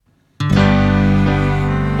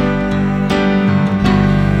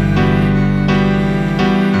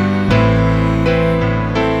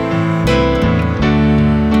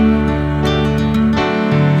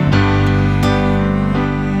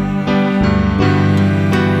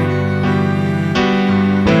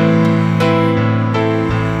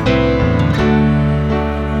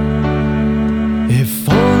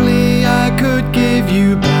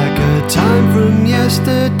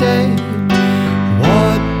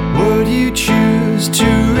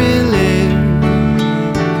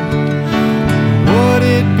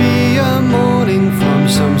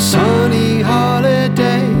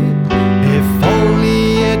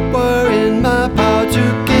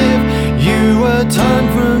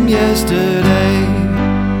yesterday.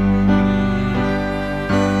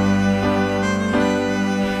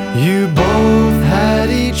 You both had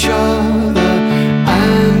each other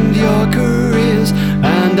and your careers,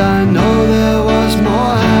 and I know there was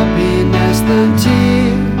more happiness than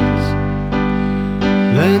tears.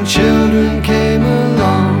 Then children came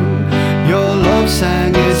along, your love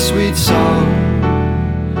sang its sweet song,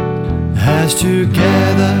 as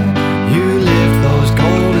together you lived those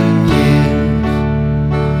golden years.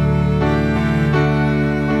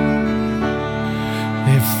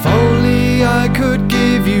 If only I could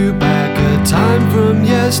give you back a time from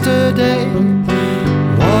yesterday,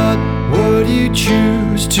 what would you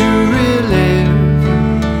choose to relive?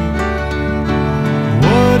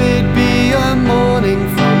 Would it be a morning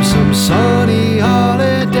from some sunny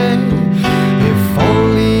holiday? If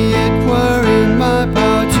only it were in my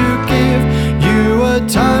power to give you a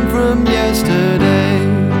time from yesterday.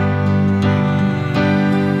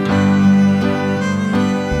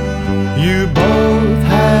 You both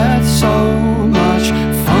had so much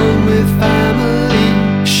fun with family,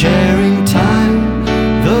 sharing time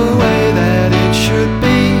the way that it should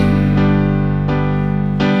be.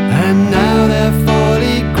 And now they're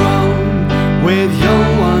fully grown with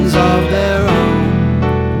young ones of their own.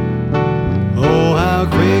 Oh, how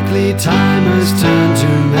quickly time has turned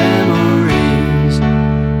to memories.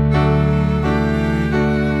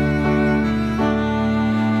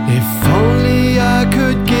 If only I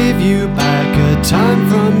could give you back a time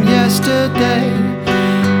from yesterday,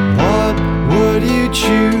 what would you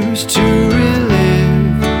choose to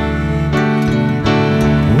relive?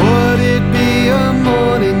 Would it be a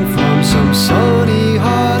morning from some sunny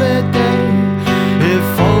holiday?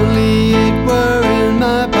 If only it were in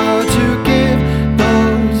my power to give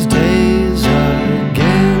those days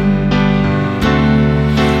again.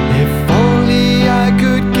 If only I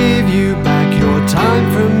could give you back your time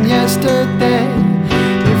from yesterday.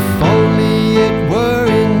 If only it were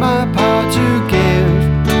in my power to give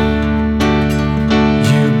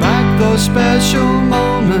you back those special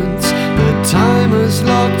moments that time has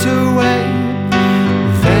locked away.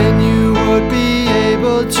 Then you would be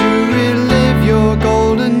able to relive your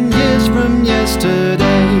golden years from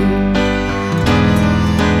yesterday.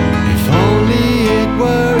 If only it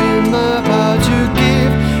were in my power to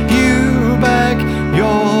give you back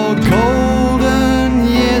your golden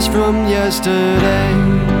years from yesterday.